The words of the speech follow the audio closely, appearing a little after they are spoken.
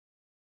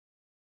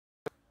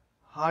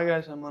Hi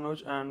guys, I'm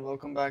Manoj and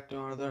welcome back to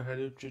another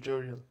Hadoop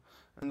tutorial.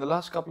 In the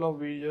last couple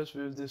of videos,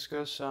 we've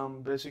discussed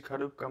some basic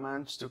Hadoop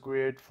commands to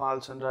create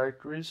files and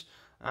directories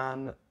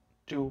and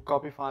to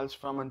copy files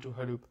from and to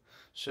Hadoop.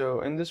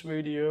 So in this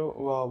video,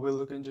 we'll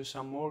look into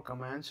some more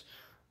commands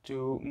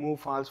to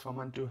move files from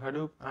and to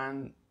Hadoop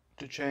and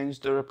to change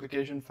the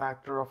replication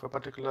factor of a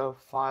particular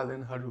file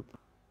in Hadoop.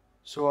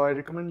 So I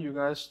recommend you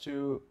guys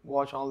to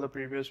watch all the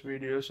previous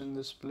videos in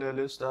this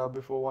playlist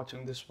before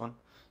watching this one.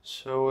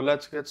 So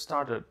let's get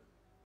started.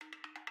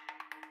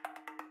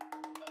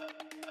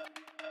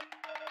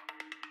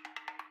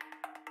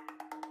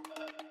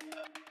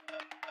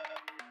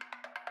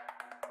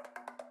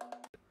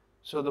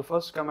 So the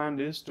first command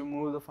is to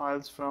move the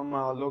files from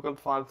local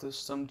file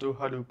system to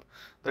Hadoop.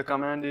 The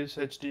command is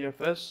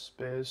hdfs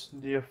space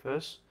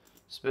dfs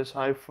space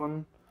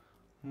hyphen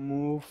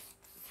move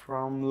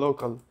from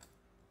local.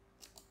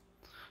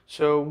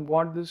 So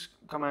what this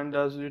command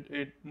does,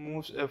 it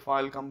moves a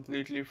file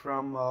completely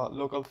from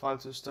local file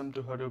system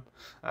to Hadoop.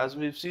 As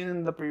we've seen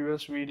in the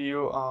previous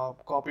video,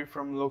 copy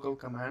from local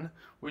command,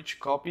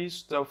 which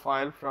copies the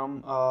file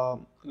from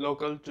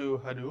local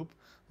to Hadoop,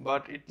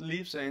 but it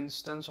leaves an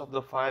instance of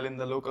the file in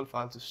the local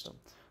file system.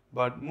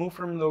 But move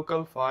from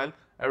local file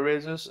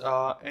erases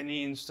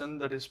any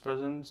instance that is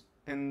present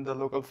in the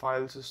local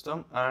file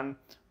system and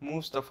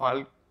moves the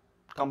file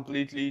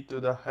completely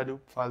to the Hadoop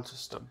file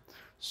system.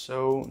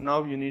 So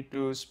now you need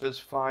to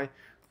specify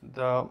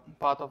the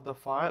path of the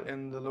file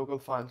in the local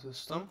file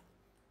system.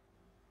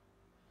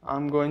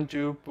 I'm going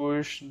to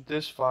push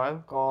this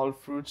file called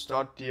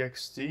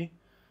fruits.txt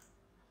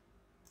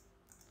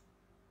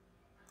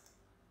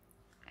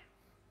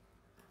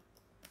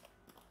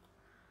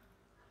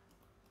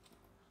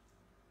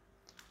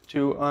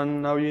to,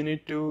 and now you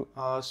need to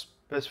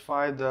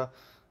specify the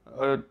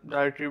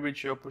directory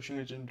which you're pushing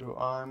it into.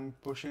 I'm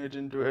pushing it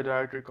into a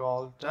directory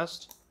called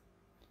test,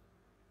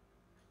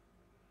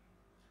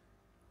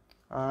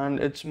 and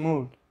it's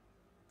moved.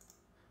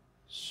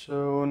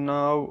 So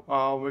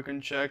now we can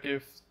check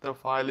if the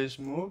file is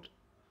moved.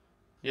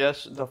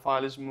 Yes, the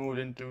file is moved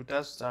into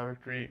test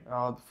directory,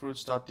 the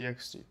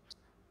fruits.txt.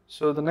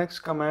 So the next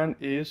command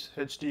is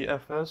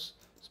hdfs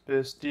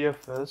space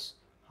dfs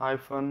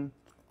hyphen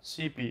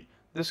cp.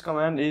 This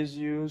command is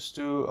used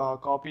to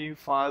copy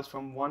files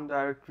from one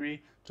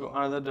directory to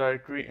another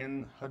directory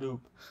in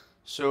Hadoop.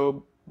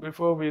 So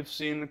before we've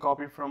seen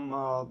copy from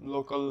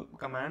local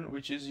command,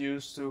 which is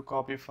used to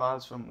copy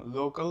files from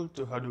local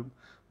to Hadoop,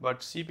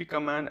 but cp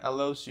command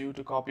allows you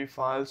to copy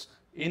files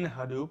in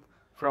Hadoop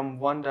from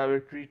one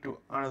directory to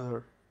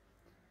another.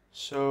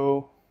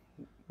 So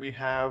we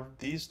have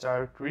these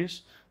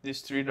directories,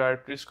 these three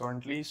directories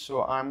currently.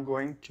 So I'm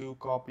going to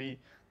copy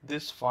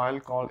this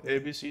file called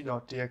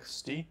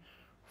abc.txt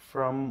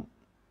from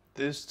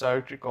this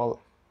directory called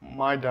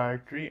my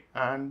directory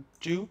and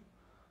to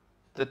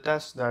the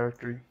test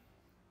directory.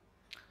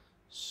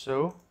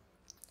 So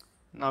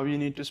now you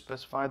need to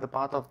specify the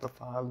path of the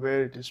file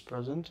where it is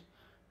present.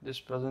 It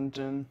is present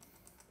in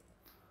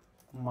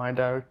my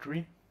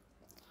directory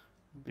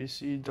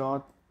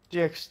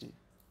bc.txt,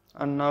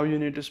 and now you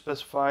need to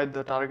specify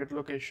the target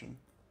location.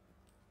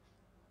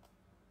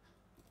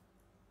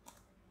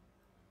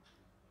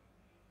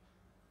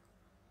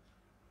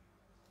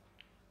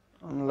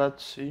 And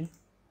let's see,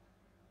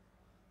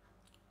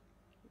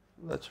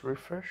 let's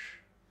refresh,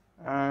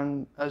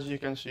 and as you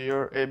can see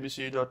here,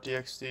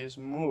 abc.txt is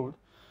moved.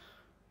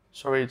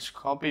 Sorry, it's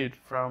copied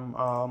from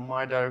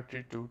my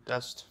directory to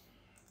test.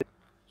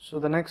 So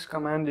the next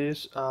command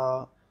is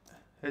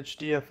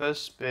hdfs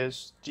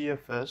space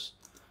dfs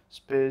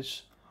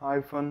space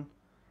hyphen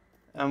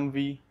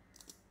mv.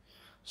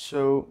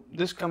 So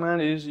this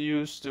command is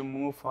used to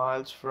move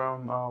files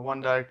from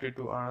one directory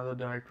to another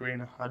directory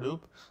in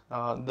Hadoop.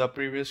 The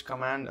previous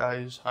command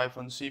is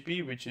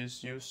 -cp, which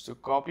is used to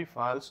copy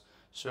files.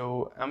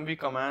 So mv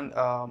command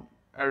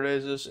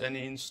erases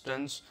any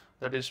instance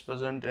that is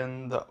present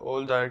in the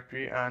old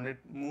directory and it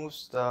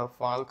moves the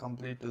file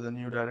complete to the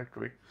new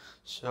directory.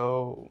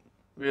 So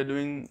we are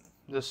doing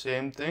the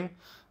same thing.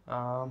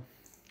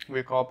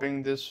 We're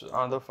copying this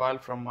other file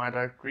from my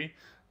directory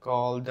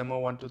called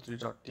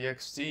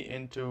demo123.txt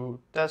into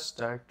test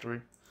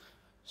directory.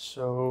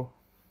 So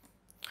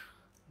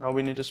now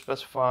we need to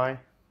specify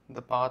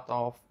the path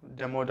of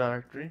demo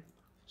directory,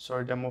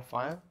 sorry, demo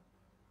file.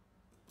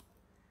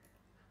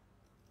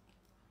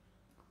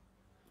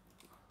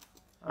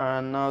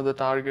 And now the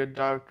target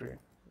directory,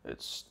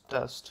 it's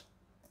test.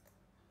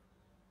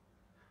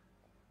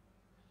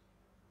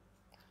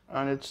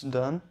 And it's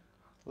done.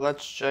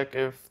 Let's check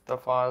if the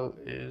file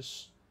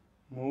is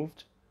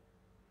moved.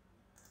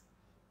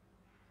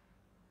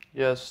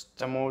 Yes,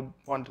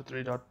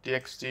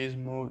 demo123.txt is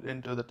moved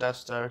into the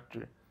test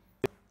directory.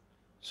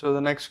 So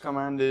the next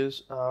command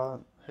is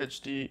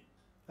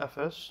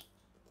hdfs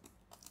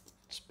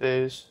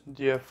space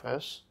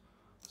dfs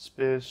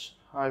space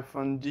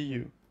hyphen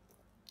du.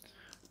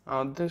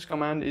 This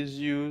command is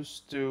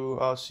used to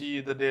see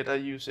the data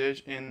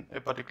usage in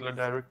a particular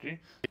directory.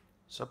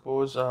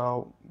 Suppose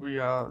we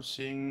are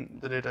seeing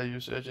the data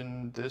usage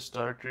in this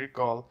directory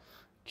called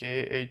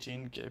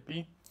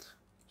K18kp.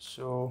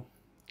 So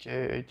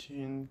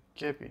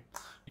K18kp.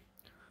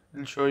 It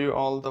will show you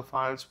all the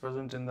files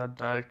present in that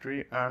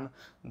directory and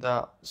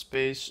the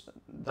space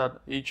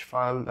that each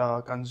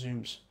file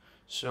consumes.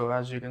 So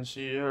as you can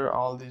see here,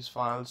 all these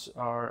files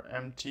are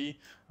empty,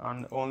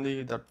 and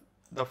only the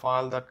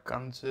file that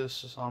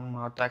consists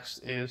some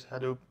text is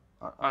Hadoop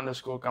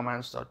underscore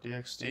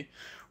commands.txt,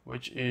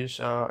 which is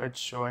it's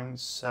showing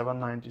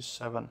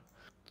 797.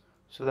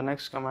 So the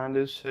next command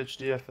is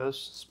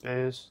hdfs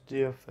space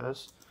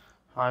dfs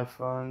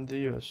hyphen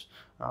dus.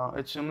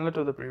 It's similar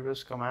to the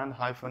previous command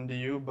hyphen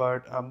du,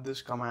 but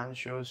this command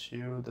shows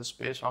you the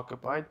space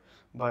occupied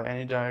by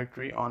any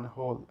directory on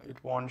whole.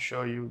 It won't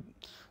show you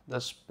the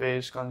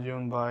space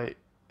consumed by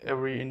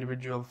every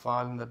individual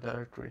file in the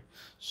directory.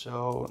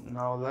 So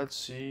now let's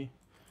see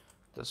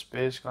the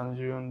space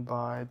consumed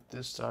by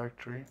this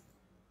directory.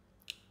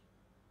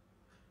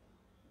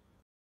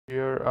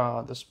 Here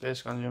the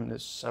space consumed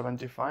is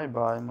 75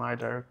 by my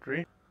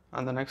directory.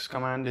 And the next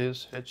command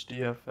is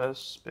hdfs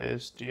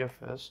space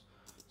dfs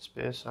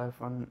space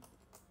hyphen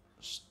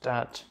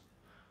stat,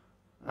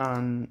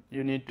 and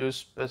you need to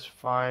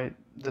specify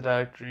the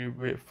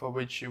directory for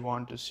which you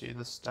want to see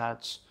the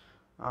stats.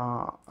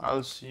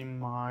 I'll see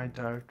my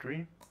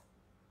directory.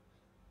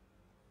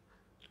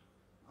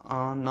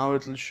 Now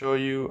it will show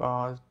you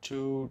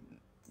two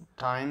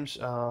times.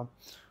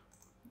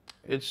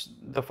 It's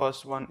the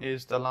first one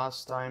is the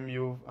last time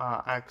you've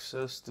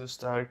accessed this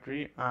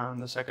directory, and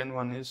the second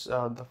one is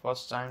the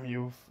first time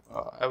you've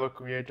ever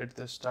created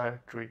this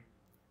directory.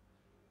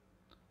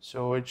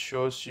 So it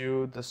shows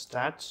you the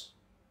stats.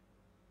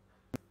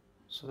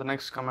 So the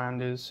next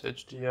command is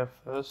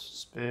hdfs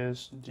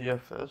space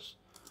dfs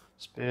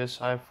space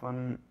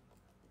hyphen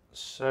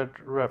set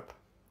rep.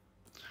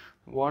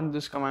 What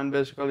this command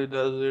basically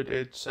does,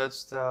 it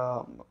sets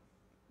the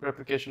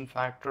replication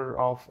factor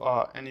of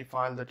any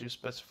file that you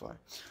specify.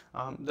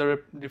 The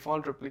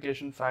default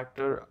replication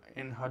factor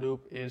in Hadoop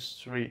is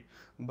 3,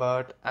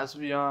 but as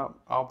we are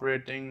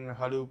operating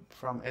Hadoop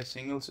from a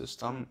single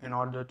system, in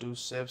order to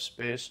save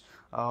space,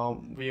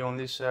 we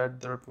only set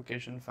the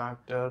replication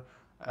factor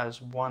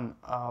as 1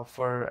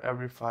 for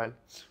every file.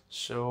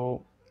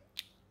 So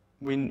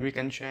we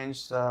can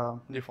change the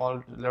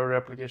default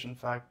replication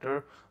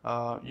factor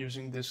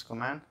using this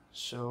command.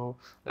 So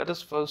let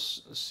us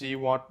first see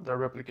what the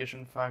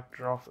replication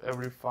factor of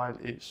every file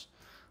is.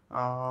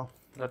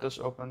 Let us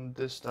open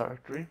this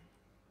directory.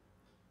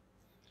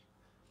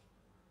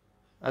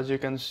 As you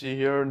can see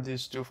here,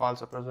 these two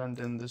files are present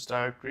in this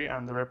directory,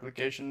 and the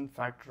replication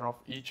factor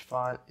of each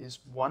file is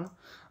 1.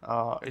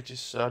 It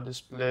is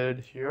displayed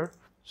here.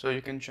 So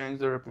you can change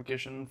the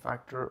replication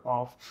factor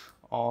of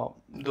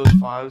those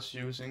files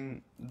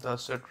using the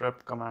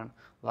setrep command,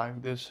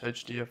 like this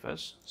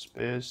hdfs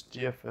space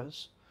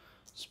dfs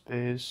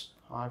space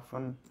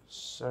hyphen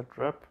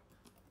setrep.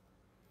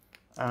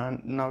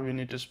 And now you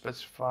need to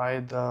specify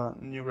the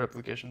new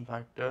replication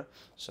factor.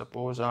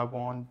 Suppose I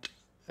want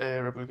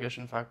a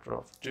replication factor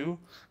of 2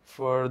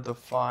 for the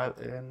file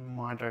in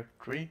my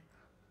directory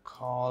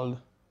called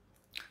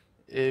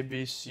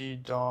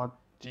abc.txt,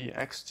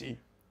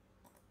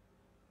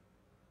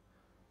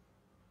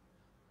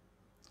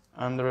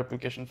 and the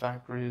replication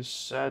factor is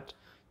set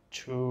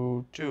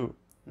to 2.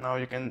 Now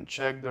you can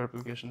check the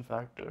replication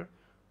factor.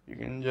 You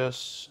can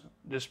just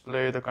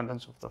display the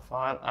contents of the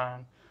file,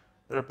 and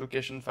the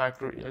replication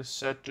factor is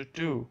set to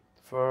 2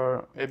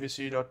 for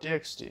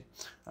abc.txt,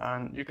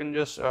 and you can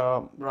just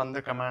run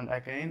the command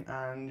again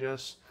and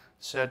just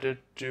set it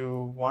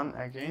to 1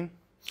 again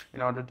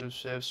in order to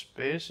save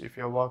space if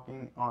you're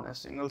working on a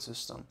single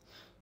system.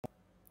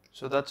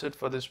 So that's it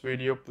for this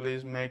video.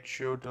 Please make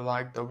sure to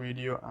like the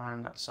video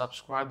and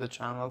subscribe the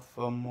channel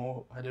for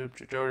more Hadoop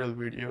tutorial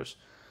videos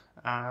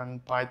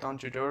and Python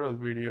tutorial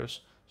videos.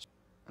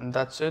 And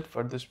that's it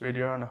for this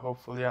video, and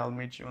hopefully I'll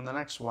meet you in the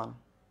next one.